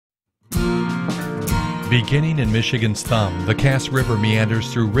Beginning in Michigan's thumb, the Cass River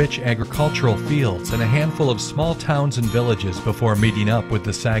meanders through rich agricultural fields and a handful of small towns and villages before meeting up with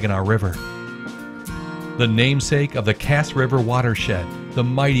the Saginaw River. The namesake of the Cass River watershed, the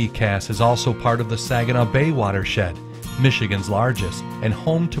mighty Cass is also part of the Saginaw Bay watershed, Michigan's largest, and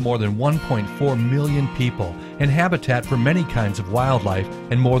home to more than 1.4 million people and habitat for many kinds of wildlife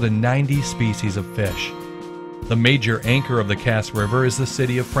and more than 90 species of fish. The major anchor of the Cass River is the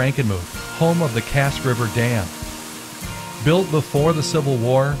city of Frankenmuth, home of the Cass River Dam. Built before the Civil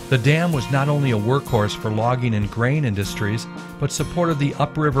War, the dam was not only a workhorse for logging and grain industries, but supported the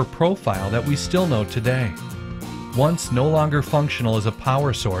upriver profile that we still know today. Once no longer functional as a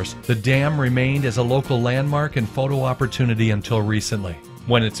power source, the dam remained as a local landmark and photo opportunity until recently,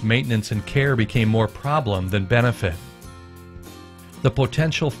 when its maintenance and care became more problem than benefit. The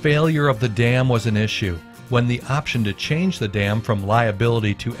potential failure of the dam was an issue when the option to change the dam from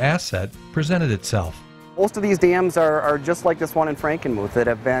liability to asset presented itself. Most of these dams are just like this one in Frankenmuth that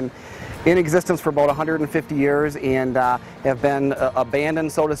have been in existence for about 150 years and have been abandoned,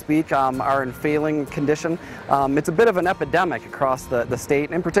 so to speak, are in failing condition. It's a bit of an epidemic across the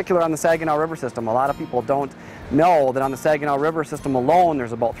state, in particular on the Saginaw River system. A lot of people don't know that on the Saginaw River system alone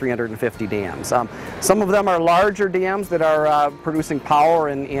there's about 350 dams. Some of them are larger dams that are producing power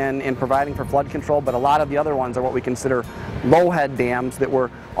and providing for flood control, but a lot of the other ones are what we consider low-head dams that were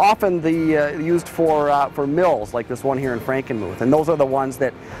often used for mills, like this one here in Frankenmuth, and those are the ones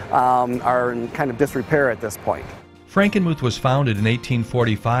that are in kind of disrepair at this point. Frankenmuth was founded in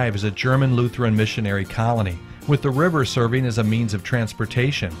 1845 as a German Lutheran missionary colony, with the river serving as a means of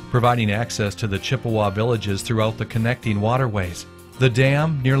transportation, providing access to the Chippewa villages throughout the connecting waterways. The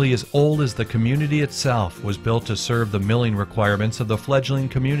dam, nearly as old as the community itself, was built to serve the milling requirements of the fledgling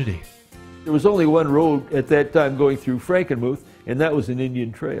community. There was only one road at that time going through Frankenmuth, and that was an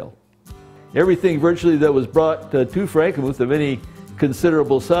Indian trail. Everything virtually that was brought to Frankenmuth of any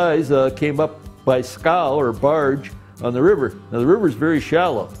considerable size came up by scow or barge on the river. Now the river is very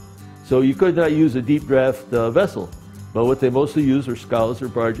shallow, so you could not use a deep draft vessel, but what they mostly used were scows or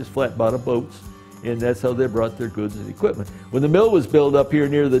barges, flat bottom boats, and that's how they brought their goods and equipment. When the mill was built up here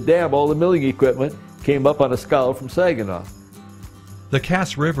near the dam, all the milling equipment came up on a scow from Saginaw. The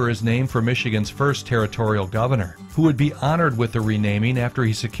Cass River is named for Michigan's first territorial governor, who would be honored with the renaming after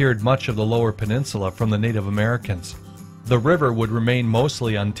he secured much of the lower peninsula from the Native Americans. The river would remain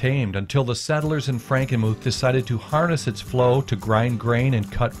mostly untamed until the settlers in Frankenmuth decided to harness its flow to grind grain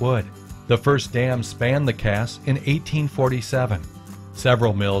and cut wood. The first dam spanned the Cass in 1847.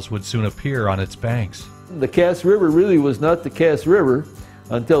 Several mills would soon appear on its banks. The Cass River really was not the Cass River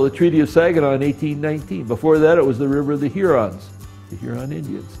until the Treaty of Saginaw in 1819. Before that, it was the River of the Hurons, the Huron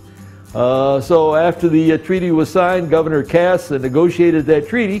Indians. So after the treaty was signed, Governor Cass negotiated that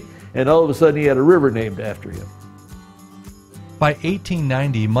treaty, and all of a sudden he had a river named after him. By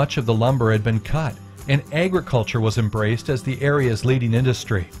 1890, much of the lumber had been cut, and agriculture was embraced as the area's leading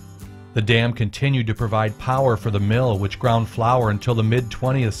industry. The dam continued to provide power for the mill, which ground flour until the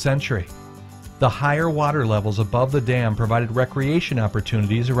mid-20th century. The higher water levels above the dam provided recreation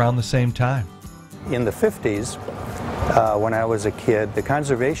opportunities around the same time. In the 50s, when I was a kid, the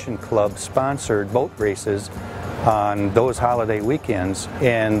Conservation Club sponsored boat races on those holiday weekends,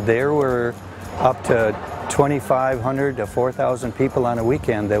 and there were up to 2,500 to 4,000 people on a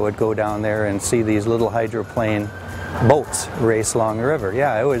weekend that would go down there and see these little hydroplane boats race along the river.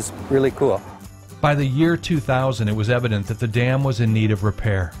 Yeah, it was really cool. By the year 2000, it was evident that the dam was in need of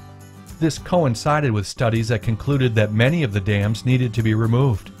repair. This coincided with studies that concluded that many of the dams needed to be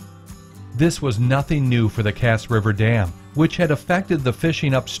removed. This was nothing new for the Cass River Dam, which had affected the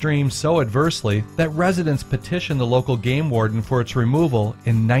fishing upstream so adversely that residents petitioned the local game warden for its removal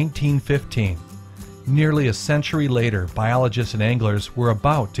in 1915. Nearly a century later, biologists and anglers were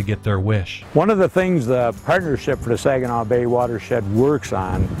about to get their wish. One of the things the Partnership for the Saginaw Bay Watershed works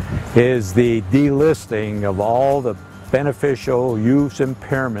on is the delisting of all the beneficial use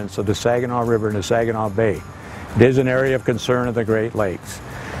impairments of the Saginaw River and the Saginaw Bay. It is an area of concern of the Great Lakes.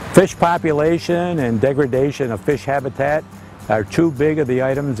 Fish population and degradation of fish habitat are two big of the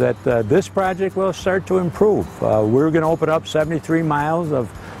items that this project will start to improve. We're going to open up 73 miles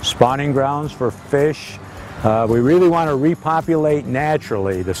of spawning grounds for fish. We really want to repopulate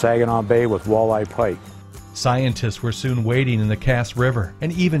naturally the Saginaw Bay with walleye pike. Scientists were soon wading in the Cass River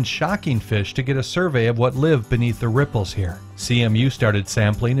and even shocking fish to get a survey of what lived beneath the ripples here. CMU started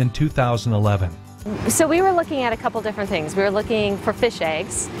sampling in 2011. So we were looking at a couple different things. We were looking for fish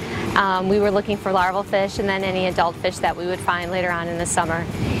eggs, we were looking for larval fish, and then any adult fish that we would find later on in the summer.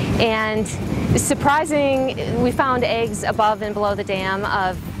 And surprising, we found eggs above and below the dam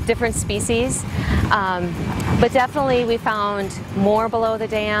of different species. But definitely we found more below the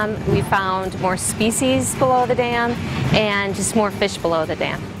dam, we found more species below the dam, and just more fish below the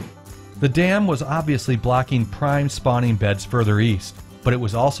dam. The dam was obviously blocking prime spawning beds further east, but it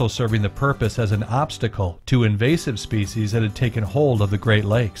was also serving the purpose as an obstacle to invasive species that had taken hold of the Great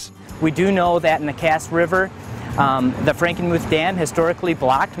Lakes. We do know that in the Cass River, the Frankenmuth Dam historically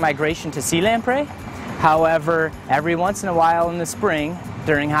blocked migration to sea lamprey. However, every once in a while in the spring,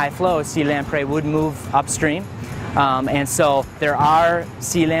 during high flow, sea lamprey would move upstream. And so there are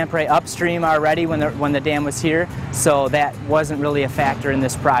sea lamprey upstream already when the dam was here, so that wasn't really a factor in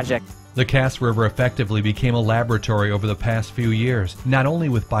this project. The Cass River effectively became a laboratory over the past few years, not only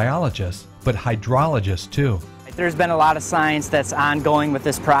with biologists, but hydrologists too. There's been a lot of science that's ongoing with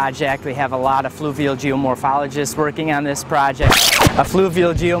this project. We have a lot of fluvial geomorphologists working on this project. A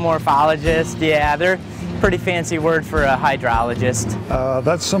fluvial geomorphologist, yeah, they're a pretty fancy word for a hydrologist.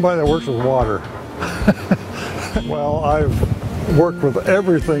 That's somebody that works with water. Well, I've worked with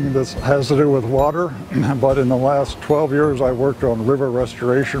everything that has to do with water, but in the last 12 years I worked on river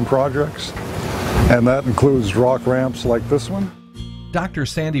restoration projects, and that includes rock ramps like this one. Dr.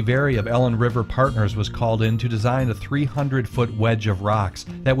 Sandy Very of Ellen River Partners was called in to design a 300-foot wedge of rocks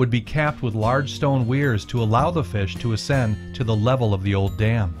that would be capped with large stone weirs to allow the fish to ascend to the level of the old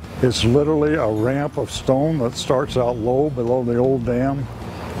dam. It's literally a ramp of stone that starts out low below the old dam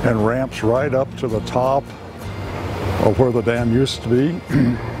and ramps right up to the top of where the dam used to be.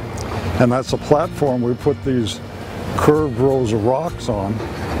 And that's a platform we put these curved rows of rocks on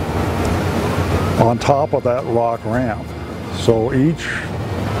top of that rock ramp. So each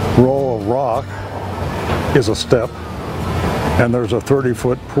row of rock is a step, and there's a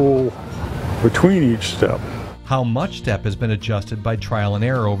 30-foot pool between each step. How much step has been adjusted by trial and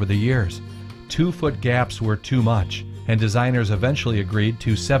error over the years. 2-foot gaps were too much, and designers eventually agreed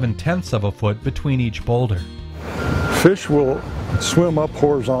to 7/10 of a foot between each boulder. Fish will swim up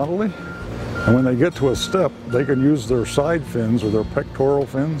horizontally, and when they get to a step, they can use their side fins or their pectoral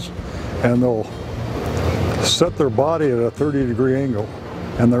fins, and they'll set their body at a 30-degree angle,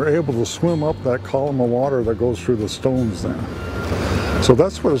 and they're able to swim up that column of water that goes through the stones there. So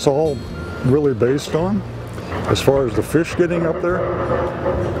that's what it's all really based on, as far as the fish getting up there,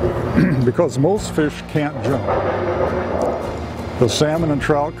 because most fish can't jump. The salmon and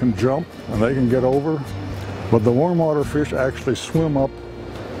trout can jump, and they can get over, but the warm water fish actually swim up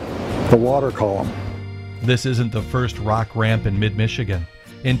the water column. This isn't the first rock ramp in mid-Michigan.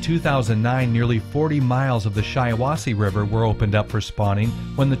 In 2009, nearly 40 miles of the Shiawassee River were opened up for spawning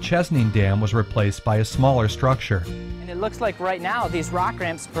when the Chesaning Dam was replaced by a smaller structure. And it looks like right now these rock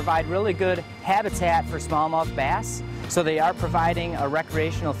ramps provide really good habitat for smallmouth bass. So they are providing a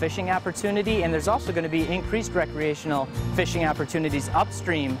recreational fishing opportunity, and there's also going to be increased recreational fishing opportunities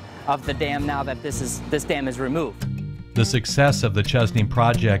upstream of the dam now that this dam is removed. The success of the Chesaning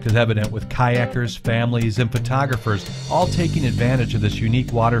project is evident with kayakers, families, and photographers all taking advantage of this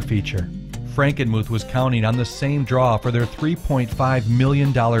unique water feature. Frankenmuth was counting on the same draw for their $3.5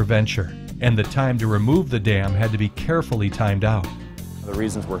 million venture, and the time to remove the dam had to be carefully timed out. The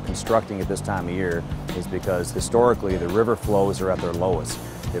reasons we're constructing at this time of year is because historically the river flows are at their lowest.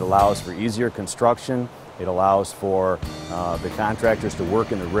 It allows for easier construction. It allows for the contractors to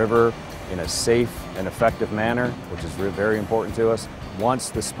work in the river in a safe and effective manner, which is very important to us. Once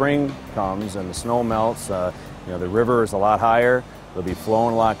the spring comes and the snow melts, the river is a lot higher. They'll be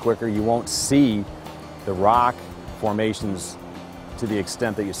flowing a lot quicker. You won't see the rock formations to the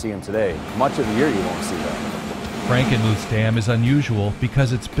extent that you see them today. Much of the year you won't see that. Frankenmuth's dam is unusual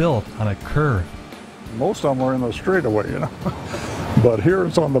because it's built on a curve. Most of them are in the straightaway, but here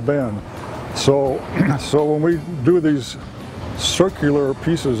it's on the bend. So when we do these circular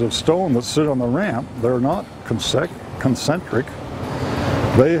pieces of stone that sit on the ramp, they're not concentric.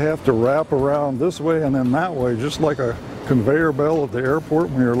 They have to wrap around this way and then that way, just like a conveyor belt at the airport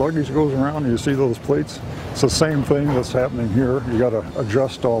when your luggage goes around and you see those plates. It's the same thing that's happening here. You got to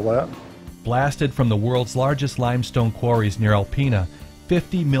adjust all that. Blasted from the world's largest limestone quarries near Alpena,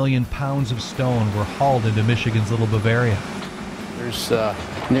 50 million pounds of stone were hauled into Michigan's Little Bavaria. There's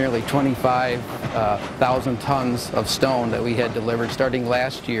nearly 25,000 tons of stone that we had delivered starting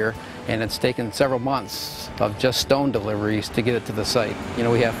last year, and it's taken several months of just stone deliveries to get it to the site. You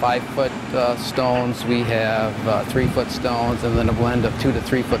know, we have 5-foot stones, we have 3-foot stones, and then a blend of 2 to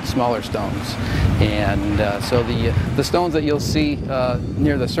 3-foot smaller stones. And so the stones that you'll see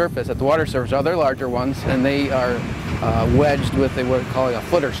near the surface, at the water surface, are their larger ones, and they are wedged with what we're calling a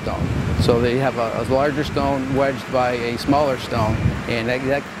footer stone. So they have a larger stone wedged by a smaller stone, and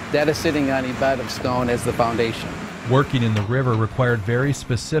that is sitting on a bed of stone as the foundation. Working in the river required very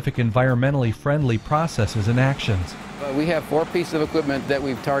specific environmentally friendly processes and actions. We have 4 pieces of equipment that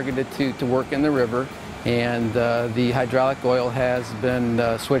we've targeted to work in the river, and the hydraulic oil has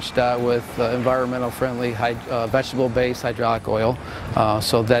been switched out with environmental friendly vegetable-based hydraulic oil,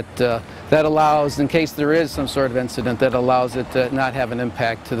 so that allows, in case there is some sort of incident, that allows it to not have an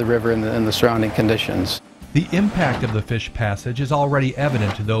impact to the river and the surrounding conditions. The impact of the fish passage is already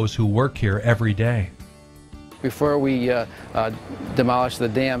evident to those who work here every day. Before we demolished the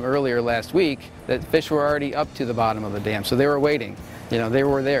dam earlier last week, that fish were already up to the bottom of the dam, so they were waiting. You know, they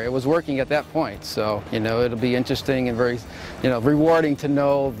were there. It was working at that point, so you know it'll be interesting and very, rewarding to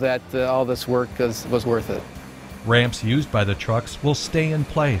know that all this work was worth it. Ramps used by the trucks will stay in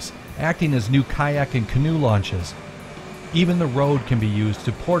place, acting as new kayak and canoe launches. Even the road can be used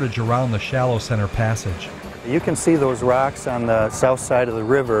to portage around the shallow center passage. You can see those rocks on the south side of the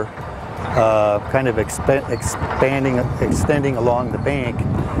river kind of extending along the bank.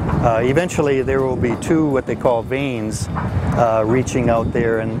 Eventually there will be 2 what they call veins reaching out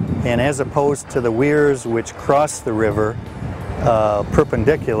there, and as opposed to the weirs which cross the river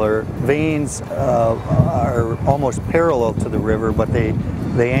perpendicular, veins are almost parallel to the river, but they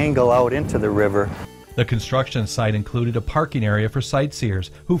angle out into the river. The construction site included a parking area for sightseers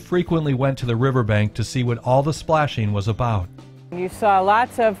who frequently went to the riverbank to see what all the splashing was about. You saw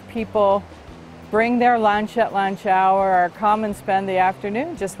lots of people bring their lunch at lunch hour or come and spend the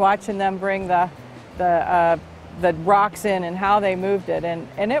afternoon just watching them bring the rocks in and how they moved it.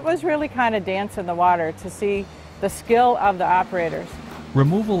 And it was really kind of dance in the water to see the skill of the operators.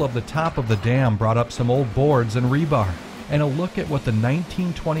 Removal of the top of the dam brought up some old boards and rebar, and a look at what the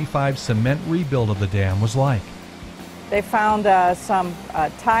 1925 cement rebuild of the dam was like. They found some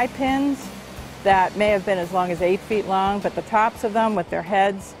tie pins that may have been as long as 8 feet long, but the tops of them with their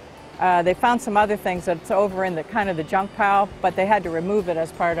heads, they found some other things that's over in the kind of the junk pile, but they had to remove it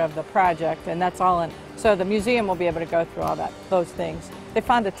as part of the project, and that's all in. So the museum will be able to go through all those things. They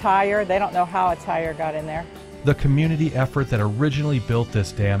found a tire. They don't know how a tire got in there. The community effort that originally built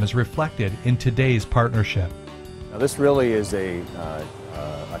this dam is reflected in today's partnership. Now, this really is a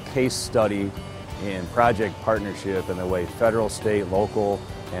case study in project partnership and the way federal, state, local,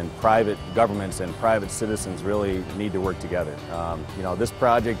 and private governments and private citizens really need to work together. This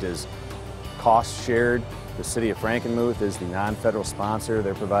project is cost shared. The city of Frankenmuth is the non-federal sponsor.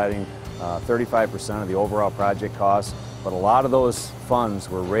 They're providing 35% of the overall project costs, but a lot of those funds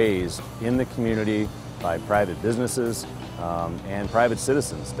were raised in the community by private businesses and private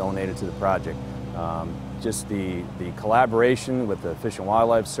citizens donated to the project. Just the collaboration with the Fish and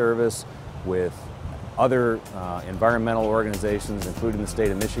Wildlife Service, with other environmental organizations, including the state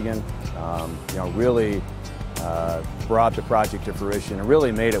of Michigan, really brought the project to fruition and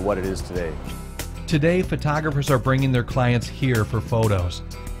really made it what it is today. Today, photographers are bringing their clients here for photos.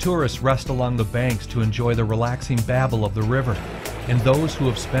 Tourists rest along the banks to enjoy the relaxing babble of the river. And those who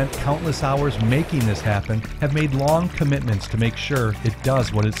have spent countless hours making this happen have made long commitments to make sure it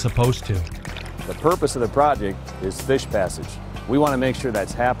does what it's supposed to. The purpose of the project is fish passage. We want to make sure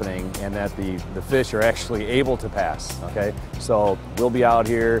that's happening and that the fish are actually able to pass, okay? So we'll be out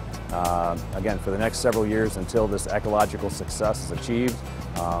here, again, for the next several years until this ecological success is achieved.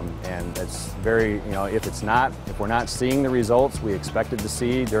 And it's very, if we're not seeing the results we expected to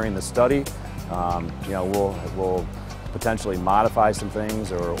see during the study, we'll potentially modify some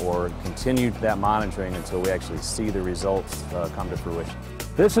things or continue that monitoring until we actually see the results come to fruition.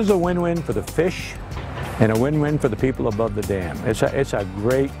 This is a win-win for the fish and a win-win for the people above the dam. It's a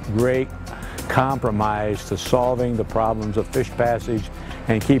great compromise to solving the problems of fish passage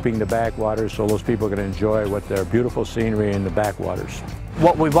and keeping the backwaters so those people can enjoy what their beautiful scenery in the backwaters.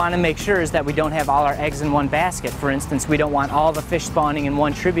 What we want to make sure is that we don't have all our eggs in one basket. For instance, we don't want all the fish spawning in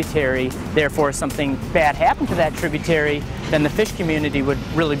one tributary. Therefore, if something bad happened to that tributary, then the fish community would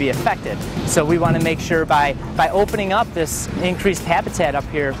really be affected. So we want to make sure by opening up this increased habitat up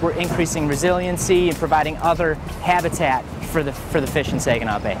here, we're increasing resiliency and providing other habitat for the fish in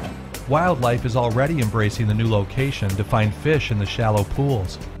Saginaw Bay. Wildlife is already embracing the new location to find fish in the shallow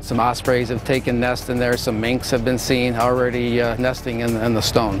pools. Some ospreys have taken nest in there. Some minks have been seen already nesting in the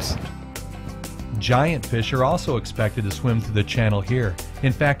stones. Giant fish are also expected to swim through the channel here.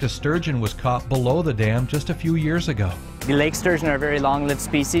 In fact, a sturgeon was caught below the dam just a few years ago. The lake sturgeon are a very long-lived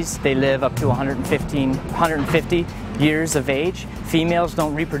species. They live up to 150 years of age. Females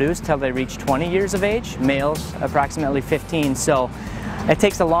don't reproduce till they reach 20 years of age. Males approximately 15. So It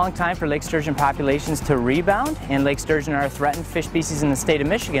takes a long time for lake sturgeon populations to rebound, and lake sturgeon are a threatened fish species in the state of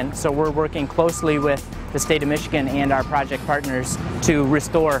Michigan, so we're working closely with the state of Michigan and our project partners to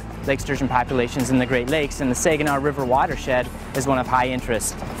restore lake sturgeon populations in the Great Lakes, and the Saginaw River watershed is one of high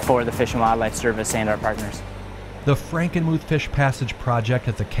interest for the Fish and Wildlife Service and our partners. The Frankenmuth Fish Passage project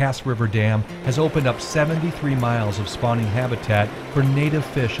at the Cass River Dam has opened up 73 miles of spawning habitat for native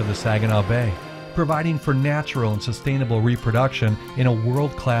fish of the Saginaw Bay, providing for natural and sustainable reproduction in a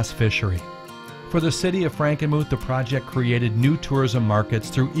world-class fishery. For the city of Frankenmuth, the project created new tourism markets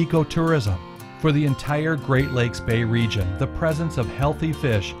through ecotourism. For the entire Great Lakes Bay region, the presence of healthy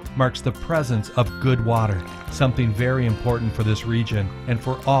fish marks the presence of good water, something very important for this region and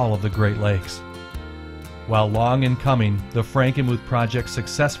for all of the Great Lakes. While long in coming, the Frankenmuth project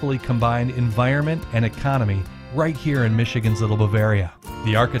successfully combined environment and economy right here in Michigan's Little Bavaria.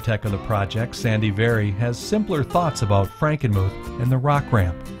 The architect of the project, Sandy Very, has simpler thoughts about Frankenmuth and the rock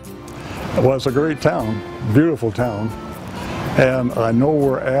ramp. Well, it's a great town, beautiful town, and I know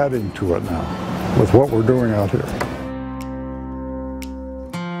we're adding to it now with what we're doing out here.